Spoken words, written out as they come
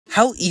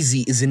How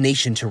easy is a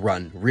nation to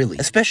run, really?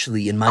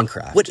 Especially in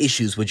Minecraft. What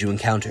issues would you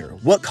encounter?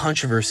 What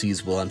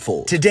controversies will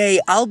unfold? Today,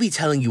 I'll be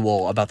telling you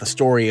all about the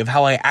story of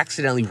how I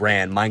accidentally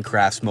ran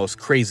Minecraft's most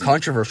crazy,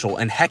 controversial,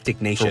 and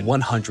hectic nation for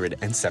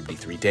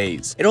 173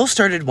 days. It all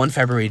started one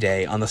February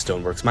day on the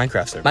Stoneworks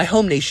Minecraft server. My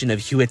home nation of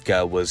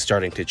Huitka was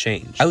starting to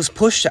change. I was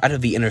pushed out of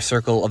the inner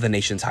circle of the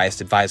nation's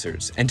highest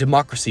advisors, and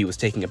democracy was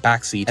taking a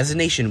backseat as the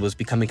nation was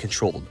becoming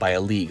controlled by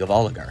a league of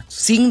oligarchs.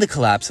 Seeing the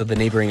collapse of the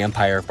neighboring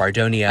empire of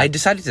Bardonia, I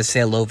decided to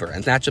sail over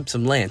and snatch up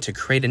some land to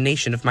create a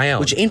nation of my own,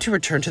 which aimed to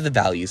return to the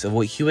values of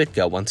what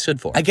Huitka once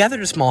stood for. I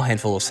gathered a small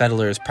handful of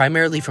settlers,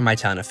 primarily from my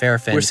town of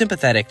Farafin, who were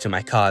sympathetic to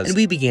my cause, and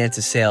we began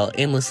to sail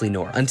aimlessly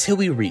north until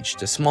we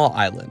reached a small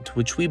island,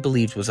 which we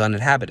believed was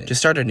uninhabited, to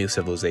start a new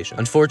civilization.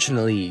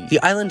 Unfortunately, the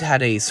island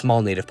had a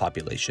small native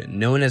population,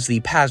 known as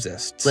the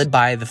Pazists, led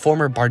by the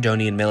former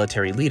Bardonian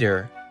military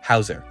leader,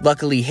 Hauser.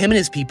 Luckily, him and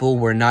his people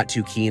were not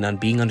too keen on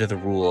being under the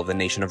rule of the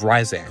nation of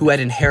Ryzan, who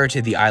had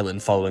inherited the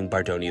island following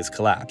Bardonia's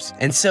collapse.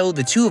 And so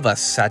the two of us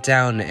sat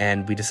down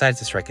and we decided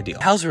to strike a deal.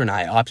 Hauser and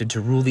I opted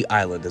to rule the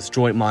island as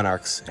joint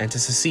monarchs and to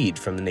secede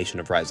from the nation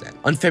of Ryzan.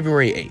 On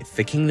February 8th,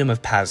 the kingdom of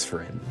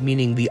Pazfarin,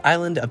 meaning the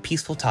island of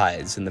peaceful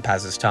tides in the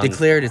Paz's tongue,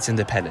 declared its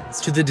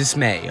independence, to the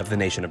dismay of the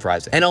nation of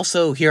Ryzan. And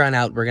also, here on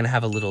out, we're gonna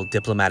have a little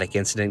diplomatic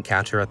incident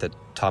counter at the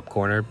top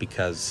corner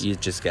because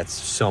it just gets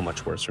so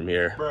much worse from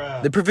here.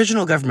 The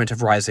provisional government of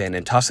Ryzan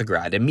and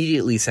Tosagrad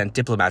immediately sent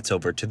diplomats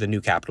over to the new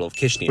capital of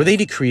Kishinev, where they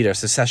decreed our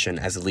secession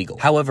as illegal.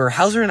 However,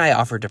 Hauser and I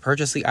offered to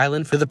purchase the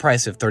island for the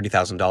price of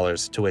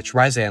 $30,000, to which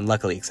Ryzan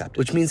luckily accepted,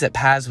 which means that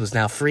Paz was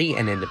now free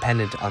and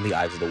independent on the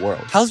eyes of the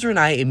world. Hauser and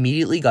I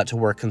immediately got to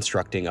work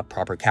constructing a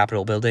proper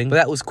capital building, but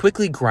that was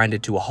quickly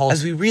grinded to a halt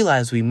as we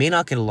realized we may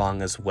not get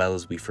along as well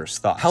as we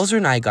first thought. Hauser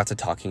and I got to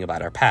talking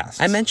about our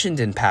past. I mentioned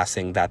in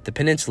passing that the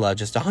peninsula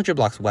just 100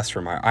 blocks west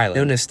from our island,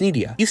 known as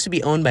Snedia, used to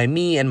be owned by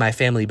me and my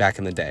family back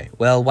in the day.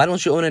 Well, why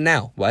don't you own it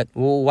now? What?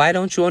 Well, why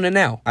don't you own it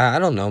now? I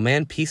don't know,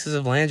 man. Pieces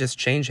of land just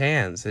change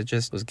hands. It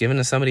just was given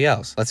to somebody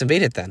else. Let's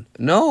invade it then.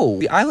 No,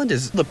 the island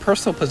is the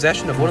personal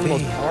possession of one of the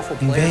most powerful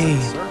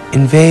players.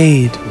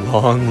 Invade.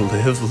 Long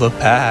live La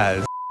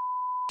Paz.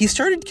 He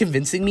started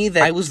convincing me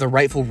that I was the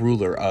rightful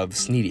ruler of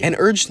Snedia, and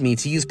urged me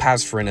to use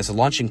Pazfarin as a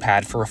launching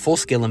pad for a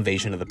full-scale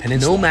invasion of the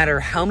peninsula. No matter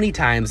how many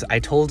times I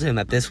told him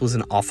that this was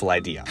an awful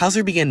idea.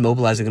 Hauser began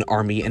mobilizing an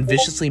army and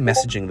viciously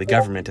messaging the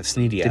government of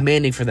Snedia,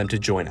 demanding for them to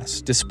join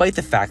us, despite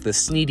the fact that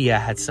Snedia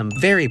had some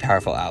very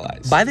powerful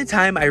allies. By the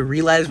time I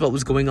realized what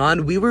was going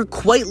on, we were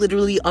quite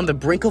literally on the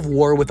brink of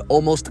war with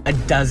almost a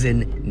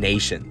dozen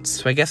nations.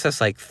 So I guess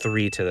that's like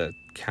 3 to the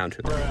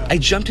counter them. I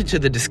jumped into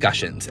the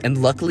discussions,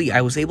 and luckily I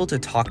was able to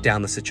talk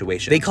down the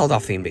situation. They called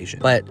off the invasion.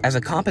 But as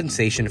a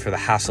compensation for the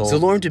hassle,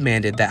 Zalorn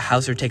demanded that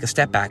Hauser take a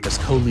step back as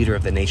co-leader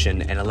of the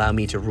nation and allow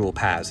me to rule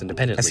Paz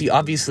independently, as he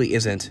obviously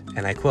isn't,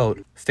 and I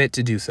quote, fit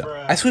to do so.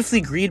 I swiftly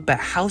agreed, but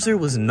Hauser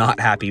was not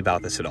happy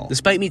about this at all,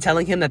 despite me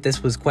telling him that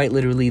this was quite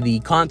literally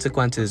the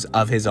consequences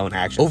of his own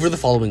actions. Over the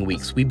following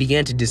weeks, we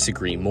began to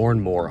disagree more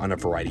and more on a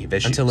variety of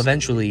issues, until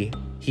eventually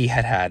he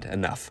had had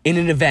enough. In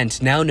an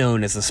event now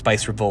known as the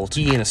Spice Revolt,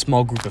 he and a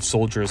small group of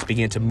soldiers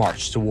began to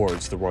march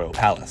towards the royal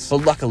palace.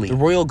 But luckily, the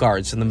royal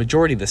guards and the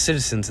majority of the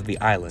citizens of the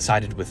island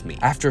sided with me.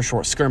 After a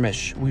short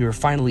skirmish, we were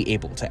finally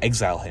able to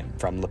exile him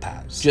from La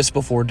Paz. Just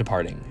before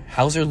departing,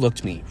 Hauser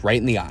looked me right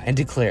in the eye and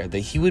declared that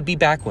he would be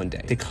back one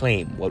day to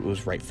claim what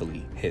was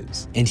rightfully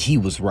his. And he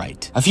was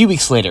right. A few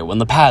weeks later, when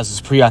La Paz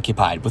was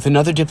preoccupied with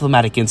another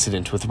diplomatic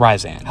incident with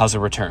Ryzan, Hauser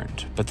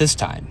returned, but this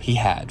time he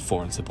had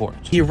foreign support.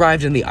 He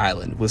arrived in the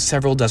island with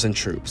several dozen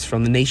troops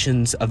from the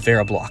nations of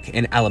Verablock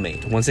and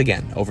Alamate to once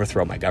again overthrow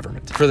my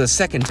government. For the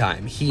second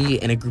time,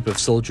 he and a group of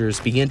soldiers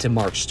began to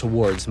march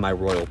towards my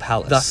royal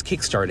palace, thus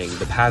kickstarting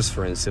the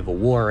Pazfarin Civil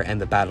War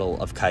and the Battle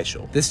of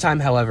Kaishal. This time,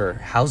 however,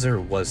 Hauser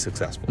was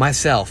successful.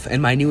 Myself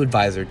and my new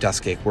advisor,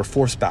 Duskake, were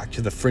forced back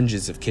to the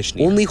fringes of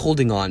Kishinev, only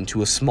holding on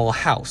to a small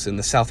house in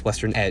the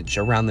southwestern edge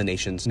around the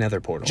nation's nether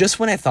portal. Just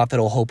when I thought that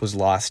all hope was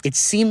lost, it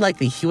seemed like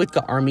the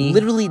Huitka army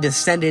literally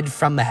descended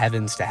from the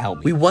heavens to help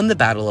me. We won the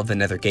Battle of the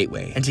Nether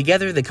Gateway, and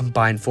together the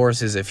combined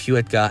forces of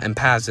Huitka and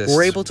Pazis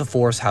were able to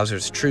force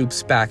Hauser's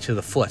troops back to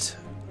the foot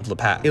of La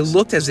Paz. It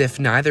looked as if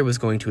neither was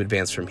going to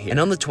advance from here, and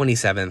on the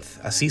 27th,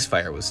 a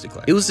ceasefire was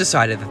declared. It was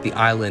decided that the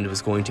island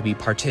was going to be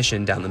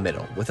partitioned down the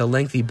middle, with a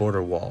lengthy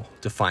border wall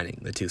defining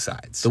the two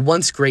sides. The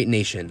once great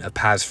nation of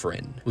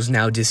Pazfarin was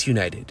now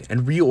disunited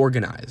and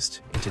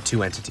reorganized into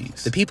two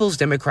entities. The People's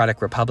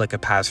Democratic Republic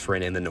of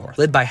Pazfarin in the north,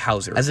 led by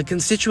Hauser, as a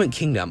constituent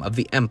kingdom of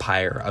the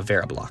Empire of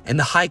Verablock, and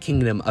the High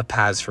Kingdom of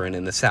Pazfarin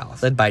in the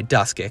south, led by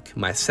Duskake,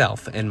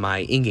 myself, and my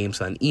in-game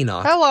son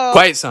Enoch. Hello!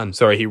 Quiet, son.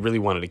 Sorry, he really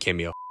wanted a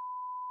cameo.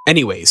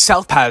 Anyways,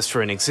 South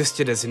Pazfarin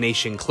existed as a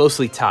nation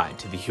closely tied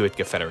to the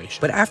Huitka Federation.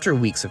 But after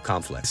weeks of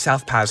conflict,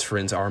 South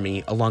Pazfarin's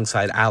army,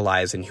 alongside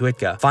allies in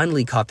Huitka,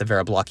 finally caught the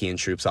Verablockian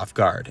troops off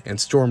guard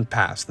and stormed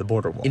past the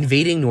border wall,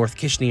 invading North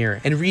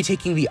Kishinev and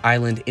retaking the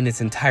island in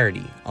its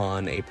entirety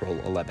on April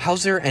 11th.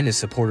 Hauser and his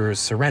supporters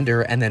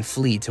surrender and then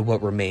flee to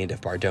what remained of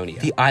Bardonia.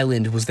 The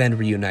island was then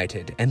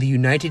reunited, and the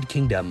United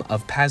Kingdom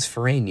of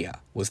Pazfarania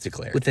was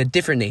declared, with a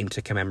different name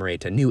to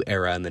commemorate a new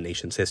era in the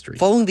nation's history.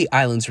 Following the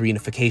island's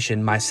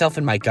reunification, myself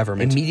and my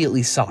government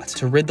immediately sought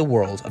to rid the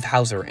world of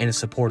Hauser and his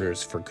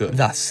supporters for good.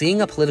 Thus,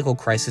 seeing a political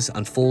crisis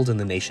unfold in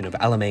the nation of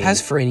Alamein,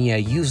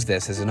 RedFireRex used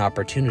this as an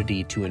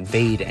opportunity to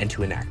invade and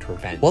to enact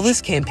revenge. While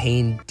this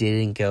campaign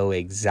didn't go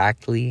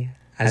exactly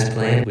as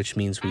planned, which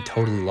means we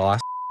totally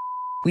lost,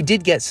 we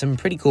did get some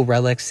pretty cool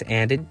relics,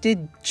 and it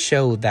did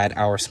show that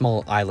our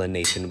small island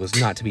nation was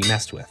not to be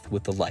messed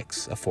with the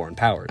likes of foreign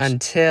powers.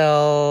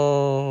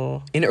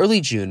 Until... in early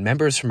June,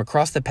 members from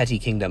across the petty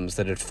kingdoms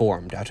that had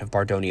formed out of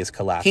Bardonia's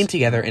collapse came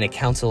together in a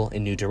council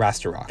in New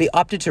Durastarok. They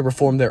opted to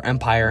reform their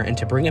empire and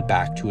to bring it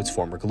back to its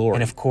former glory.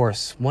 And of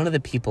course, one of the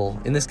people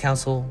in this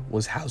council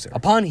was Hauser.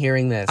 Upon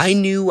hearing this, I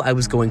knew I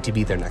was going to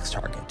be their next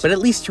target. But at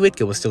least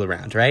Huitka was still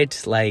around, right?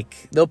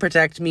 Like, they'll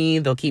protect me,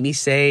 they'll keep me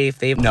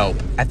safe, No.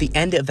 At the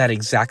end of that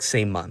exact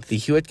same month, the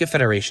Huitka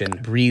Federation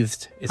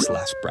breathed its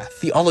last breath.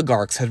 The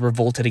oligarchs had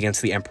revolted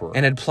against the emperor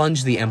and had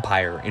plunged the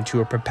empire into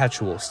a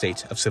perpetual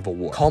state of civil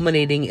war,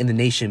 culminating in the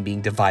nation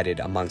being divided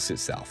amongst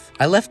itself.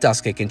 I left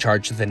Duskik in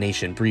charge of the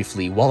nation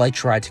briefly while I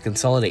tried to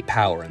consolidate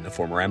power in the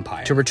former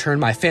empire, to return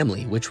my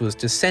family, which was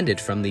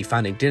descended from the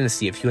founding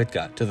dynasty of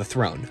Huitka, to the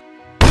throne.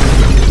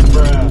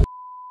 Bruh.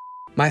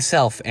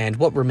 Myself and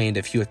what remained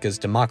of Huitka's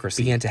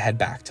democracy began to head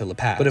back to La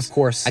Paz. But of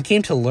course, I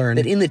came to learn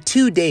that in the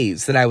 2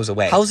 days that I was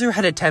away, Hauser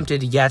had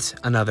attempted yet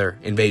another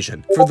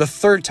invasion. For the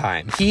third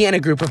time, he and a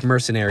group of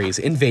mercenaries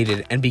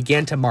invaded and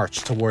began to march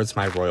towards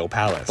my royal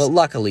palace. But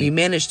luckily, we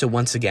managed to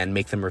once again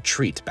make them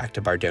retreat back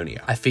to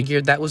Bardonia. I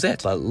figured that was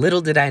it, but little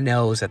did I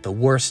know that the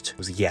worst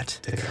was yet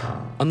to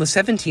come. On the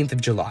 17th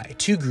of July,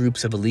 2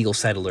 groups of illegal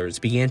settlers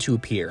began to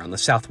appear on the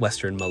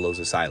southwestern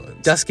Molossus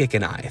Islands. Duskik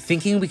and I,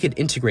 thinking we could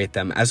integrate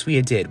them as we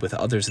had did with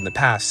others in the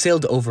past,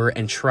 sailed over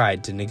and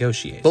tried to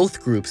negotiate.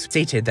 Both groups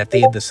stated that they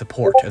had the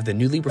support of the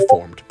newly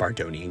reformed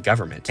Bardonian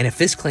government, and if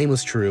this claim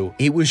was true,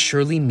 it would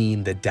surely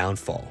mean the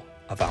downfall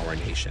of our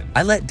nation.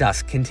 I let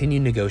Dusk continue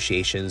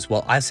negotiations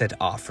while I set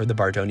off for the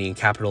Bardonian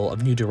capital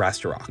of New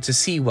Durastarok to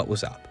see what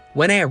was up.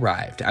 When I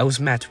arrived, I was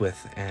met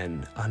with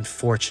an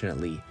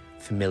unfortunately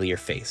familiar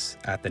face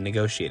at the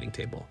negotiating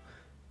table.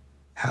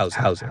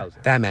 Hauser.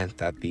 That meant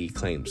that the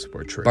claims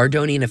were true.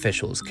 Bardonian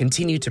officials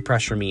continued to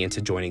pressure me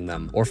into joining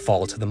them or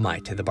fall to the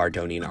might of the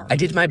Bardonian army. I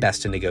did my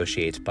best to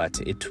negotiate, but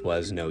it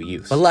was no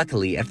use. But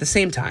luckily, at the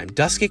same time,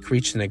 Duskik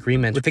reached an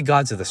agreement with the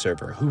gods of the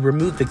server, who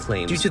removed the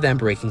claims due to them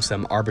breaking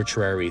some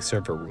arbitrary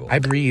server rule. I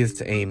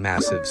breathed a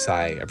massive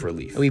sigh of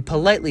relief. We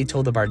politely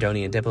told the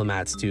Bardonian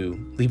diplomats to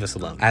leave us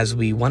alone, as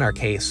we won our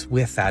case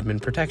with admin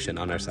protection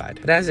on our side.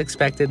 But as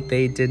expected,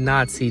 they did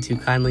not see too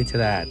kindly to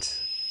that.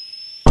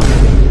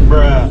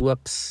 Bruh.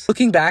 Whoops.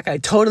 Looking back, I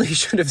totally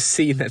should have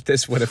seen that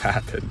this would have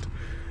happened.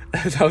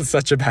 That was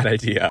such a bad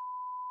idea.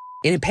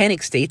 In a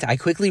panic state, I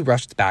quickly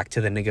rushed back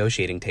to the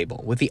negotiating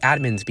table, with the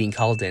admins being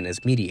called in as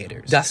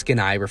mediators. Dusk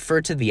and I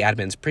referred to the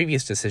admins'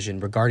 previous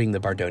decision regarding the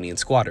Bardonian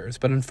squatters,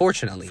 but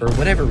unfortunately, for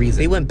whatever reason,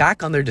 they went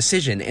back on their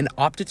decision and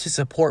opted to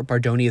support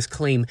Bardonia's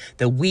claim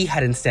that we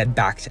had instead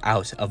backed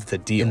out of the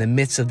deal. In the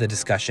midst of the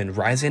discussion,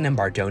 Ryzen and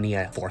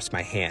Bardonia forced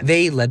my hand.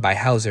 They, led by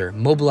Hauser,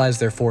 mobilized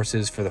their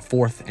forces for the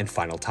 4th and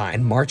final time,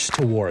 and marched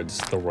towards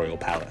the royal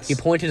palace. He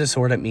pointed a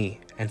sword at me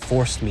and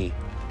forced me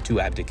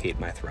to abdicate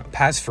my throne.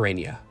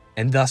 RedFireRex,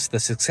 and thus the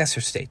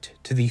successor state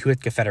to the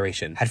Huitka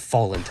Federation, had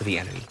fallen to the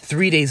enemy.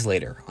 3 days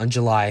later, on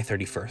July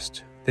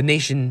 31st, the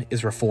nation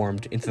is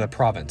reformed into the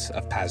province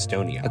of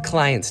Pazdonia, a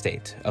client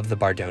state of the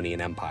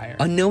Bardonian Empire.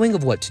 Unknowing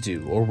of what to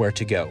do or where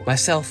to go,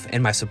 myself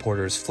and my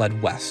supporters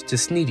fled west to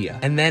Snedia,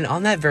 and then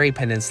on that very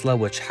peninsula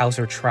which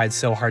Hauser tried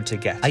so hard to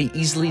get, I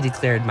easily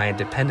declared my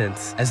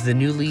independence as the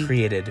newly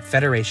created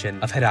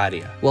Federation of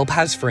Heradia. Well,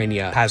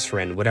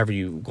 Pazfren, whatever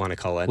you want to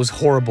call it, was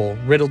horrible,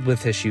 riddled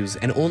with issues,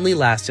 and only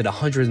lasted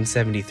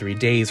 173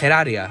 days.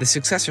 Heradia, the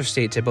successor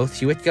state to both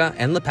Huitka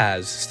and La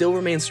Paz, still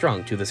remains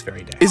strong to this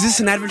very day. Is this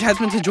an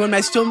advertisement to join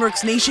my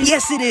Stoneworks Nation?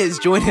 Yes, it is!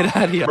 Join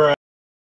Heradia.